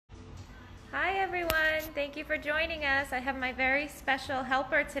Hi everyone, thank you for joining us. I have my very special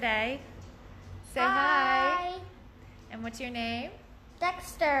helper today. Say hi. And what's your name?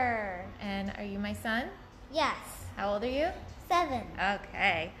 Dexter. And are you my son? Yes. How old are you? 7.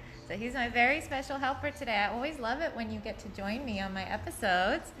 Okay, so he's my very special helper today. I always love it when you get to join me on my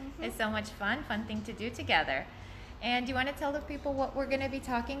episodes. It's so much fun thing to do together. And do you want to tell the people what we're going to be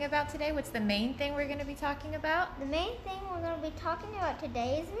talking about today? What's the main thing we're going to be talking about? The main thing we're going to be talking about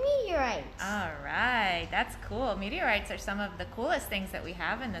today is meteorites. All right, that's cool. Meteorites are some of the coolest things that we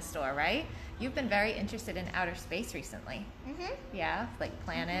have in the store, right? You've been very interested in outer space recently. Yeah, like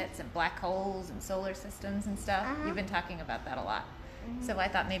planets and black holes and solar systems and stuff. You've been talking about that a lot. So I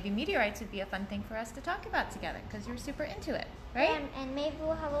thought maybe meteorites would be a fun thing for us to talk about together because you're super into it, right? And maybe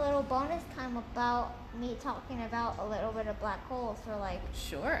we'll have a little bonus time about me talking about a little bit of black holes for like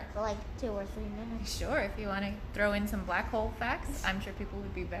 2 or 3 minutes. Sure, if you want to throw in some black hole facts, I'm sure people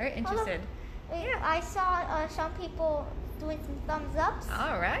would be very interested. Yeah, I saw some people doing some thumbs ups.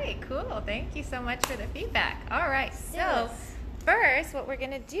 All right, cool. Thank you so much for the feedback. All right, so first what we're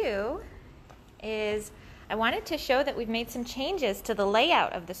going to do is I wanted to show that we've made some changes to the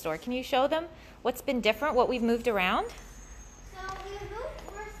layout of the store. Can you show them what's been different, what we've moved around? So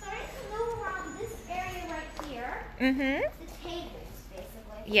we're starting to move around this area right here. The tables,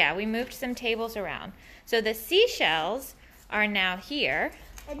 basically. Yeah, we moved some tables around. So the seashells are now here.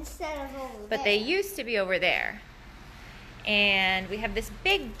 Instead of over there. But they used to be over there. And we have this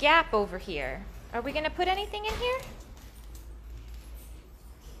big gap over here. Are we going to put anything in here?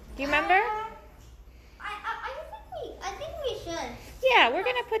 Do you remember? I think we should. Yeah, we're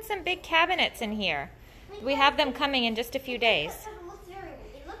going to put some big cabinets in here. We have them coming in just a few days. It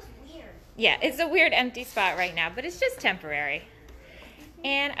looks weird. Yeah, it's a weird empty spot right now, but it's just temporary.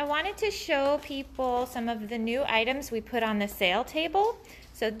 And I wanted to show people some of the new items we put on the sale table.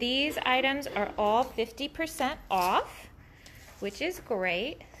 So these items are all 50% off, which is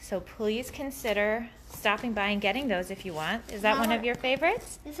great. So please consider stopping by and getting those if you want. Is that one of your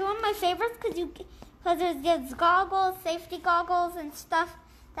favorites? This is one of my favorites because there's goggles, safety goggles, and stuff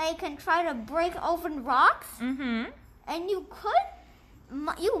that you can try to break open rocks. And you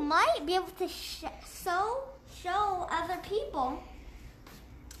might be able to show other people.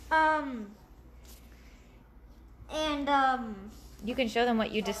 You can show them what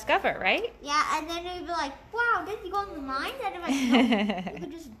you discover, right? Yeah, and then they'd be like, wow, did you go in the mines? And I'm like, no, you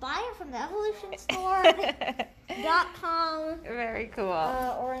can just buy it from the Evolution Store.com. Very cool.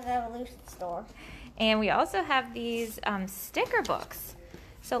 Or in the Evolution Store. And we also have these sticker books.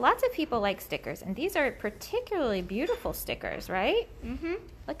 So lots of people like stickers, and these are particularly beautiful stickers, right?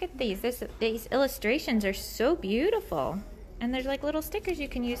 Look at these. These illustrations are so beautiful. And there's like little stickers you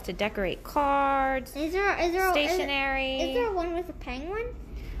can use to decorate cards, stationery. Is there one with a penguin?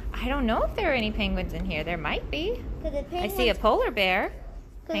 I don't know if there are any penguins in here. There might be. I see a polar bear.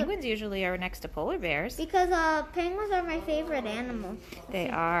 Penguins usually are next to polar bears. Because penguins are my favorite animal. They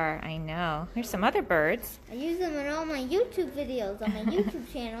are, I know. There's some other birds. I use them in all my YouTube videos on my YouTube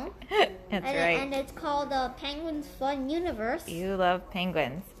channel. That's right. And it's called Penguins Fun Universe. You love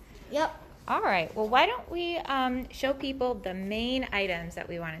penguins. Yep. All right. Well, why don't we show people the main items that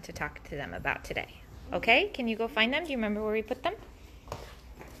we wanted to talk to them about today? Okay? Can you go find them? Do you remember where we put them?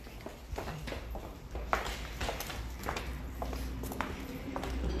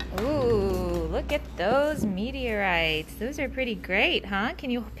 Ooh, look at those meteorites. Those are pretty great, huh? Can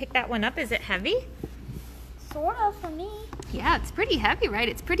you pick that one up? Is it heavy? Sort of, for me. Yeah, it's pretty heavy, right?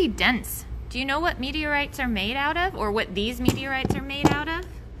 It's pretty dense. Do you know what meteorites are made out of, or what these meteorites are made out of?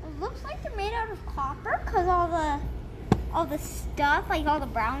 It looks like they're made out of copper, because all the stuff, like all the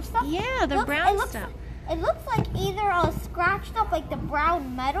brown stuff. Yeah, the brown stuff. It looks like either scratched up like the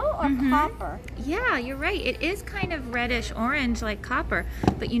brown metal or copper. Yeah, you're right. It is kind of reddish orange like copper.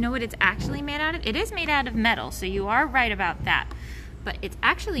 But you know what it's actually made out of? It is made out of metal, so you are right about that. But it's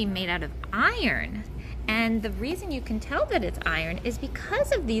actually made out of iron. And the reason you can tell that it's iron is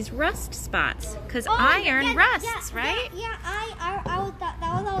because of these rust spots. Because iron rusts, right? Yeah, that was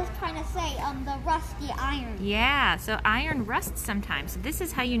what I was trying to say, the rusty iron. Yeah, so iron rusts sometimes. This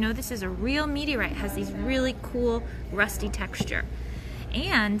is how you know this is a real meteorite. It has these really cool rusty texture.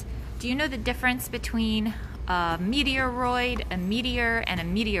 And do you know the difference between a meteoroid, a meteor, and a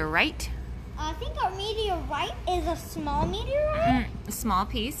meteorite? I think a meteorite is a small meteorite. A small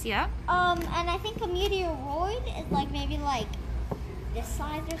piece, yeah. And I think a meteoroid is maybe this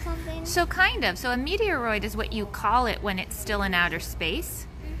size or something. So kind of. So a meteoroid is what you call it when it's still in outer space.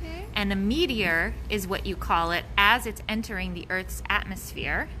 And a meteor is what you call it as it's entering the Earth's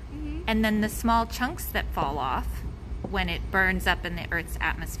atmosphere. And then the small chunks that fall off when it burns up in the Earth's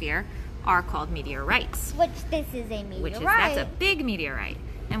atmosphere are called meteorites. Which this is a meteorite. That's a big meteorite.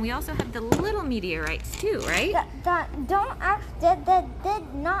 And we also have the little meteorites too, right? That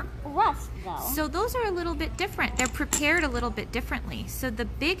did not rust though. So those are a little bit different. They're prepared a little bit differently. So the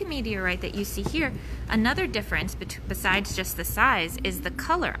big meteorite that you see here, another difference besides just the size is the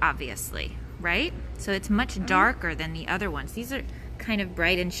color, obviously, right? So it's much darker than the other ones. These are kind of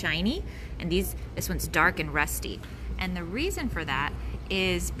bright and shiny, and this one's dark and rusty. And the reason for that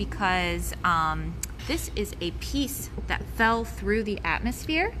is because this is a piece that fell through the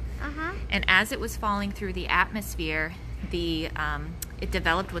atmosphere, and as it was falling through the atmosphere, it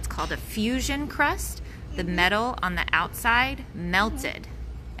developed what's called a fusion crust. The metal on the outside melted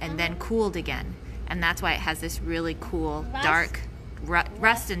and then cooled again, and that's why it has this really cool dark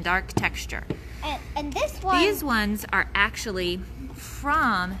rust and dark texture. And this one, these ones are actually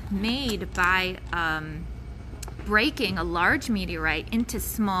made by breaking a large meteorite into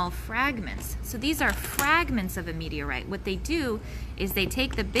small fragments. So these are fragments of a meteorite. What they do is they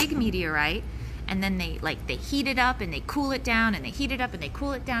take the big meteorite and then they heat it up and they cool it down and they heat it up and they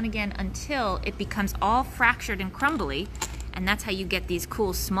cool it down again until it becomes all fractured and crumbly. And that's how you get these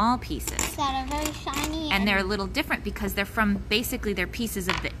cool small pieces. That are very shiny. And they're a little different because they're they're pieces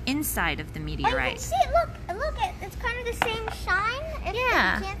of the inside of the meteorite. Oh, you can see it. Look, it's kind of the same shine.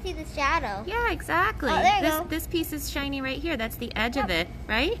 Yeah. You can't see the shadow. Yeah, exactly. Oh, there you go. This piece is shiny right here. That's the edge of it,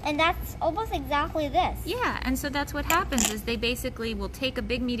 right? And that's almost exactly this. Yeah, and so that's what happens is they basically will take a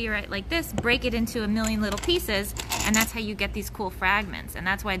big meteorite like this, break it into a million little pieces, and that's how you get these cool fragments. And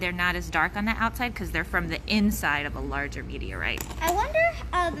that's why they're not as dark on the outside, because they're from the inside of a larger meteorite. I wonder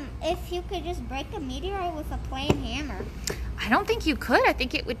if you could just break a meteorite with a plain hammer. I don't think you could. I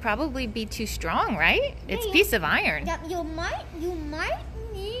think it would probably be too strong, right? Yeah, It's a piece of iron. Yeah, you might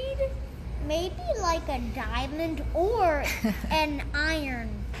need maybe like a diamond or an iron,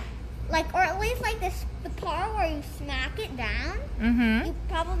 or at least like the part where you smack it down. Mm-hmm. You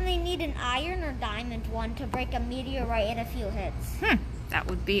probably need an iron or diamond one to break a meteorite in a few hits. That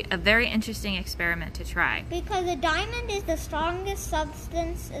would be a very interesting experiment to try. Because a diamond is the strongest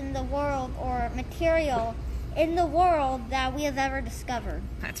substance in the world, or material in the world, that we have ever discovered.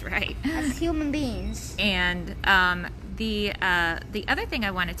 That's right. As human beings. And the other thing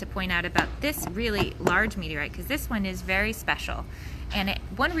I wanted to point out about this really large meteorite, because this one is very special. And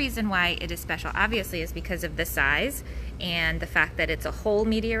one reason why it is special, obviously, is because of the size and the fact that it's a whole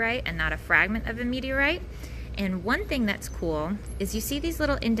meteorite and not a fragment of a meteorite. And one thing that's cool is you see these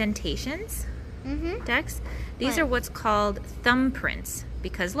little indentations, Dex? These are what's called thumbprints,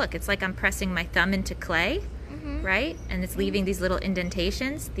 because look, it's like I'm pressing my thumb into clay, right? And it's leaving these little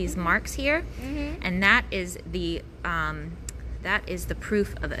indentations, these marks here, and that is the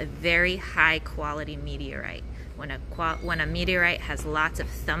proof of a very high quality meteorite. When a meteorite has lots of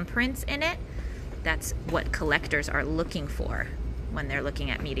thumbprints in it, that's what collectors are looking for when they're looking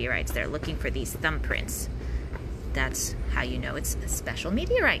at meteorites. They're looking for these thumbprints. That's how you know it's a special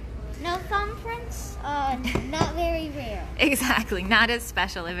meteorite. No thumbprints? Not very rare. Exactly. Not as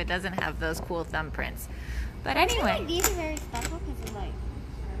special if it doesn't have those cool thumbprints. But anyway. I feel like these are very special because they're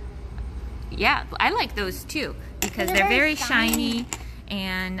yeah, I like those too because they're very shiny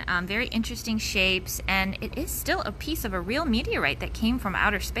and very interesting shapes, and it is still a piece of a real meteorite that came from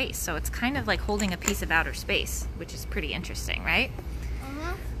outer space. So it's kind of like holding a piece of outer space, which is pretty interesting, right?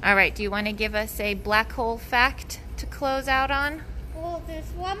 All right, do you want to give us a black hole fact to close out on? Well, there's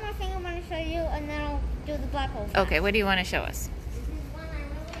one more thing I want to show you, and then I'll do the black hole fact. Okay, what do you want to show us? This is one I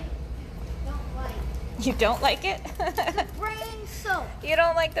really don't like. You don't like it? The brain soap. You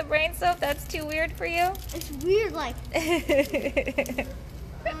don't like the brain soap? That's too weird for you? It's weird, like...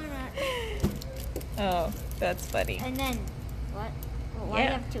 Oh, that's funny. And then, what? Well, why do you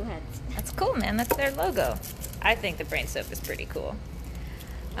have two heads? That's cool, man. That's their logo. I think the brain soap is pretty cool.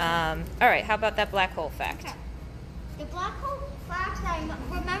 All right, how about that black hole fact? Okay. The black hole fact I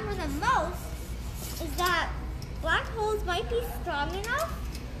remember the most is that black holes might be strong enough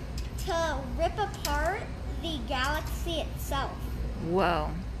to rip apart the galaxy itself. Whoa,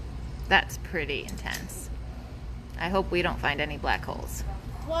 that's pretty intense. I hope we don't find any black holes.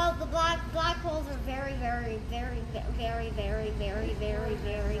 Well, the black holes are very, very, very, very, very, very, very,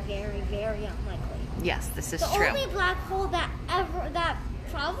 very, very, very unlikely. Yes, this is the true. The only black hole that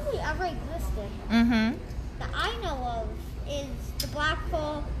probably ever existed that I know of is the black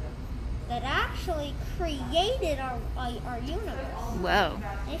hole that actually created our universe. Whoa.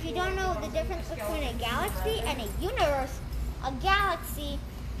 And if you don't know the difference between a galaxy and a universe, a galaxy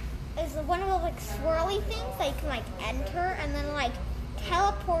is one of those like swirly things that you can like enter and then like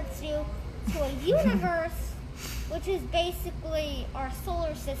teleports you to a universe which is basically our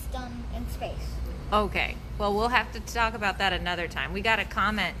solar system in space. Okay, well, we'll have to talk about that another time. We got a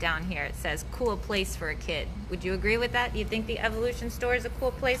comment down here. It says, cool place for a kid. Would you agree with that? Do you think the evolution store is a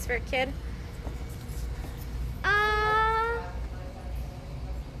cool place for a kid?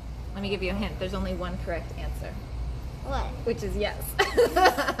 Let me give you a hint. There's only one correct answer. What? Which is yes.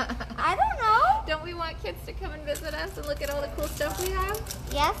 I don't know. Don't we want kids to come and visit us and look at all the cool stuff we have?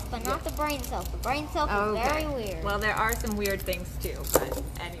 Yes, but not the brain cell. The brain cell is very weird. Well, there are some weird things too, but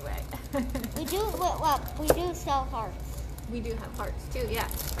anyway. We do sell hearts. We do have hearts too, yeah.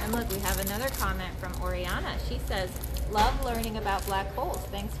 And look, we have another comment from Oriana. She says, love learning about black holes.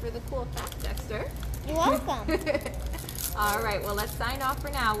 Thanks for the cool fact, Dexter. You're welcome. All right, well, let's sign off for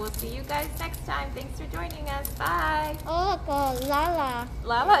now. We'll see you guys next time. Thanks for joining us. Bye. Oh, look, Lala.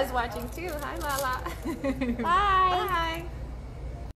 Lala is watching too. Hi, Lala. Bye. Bye.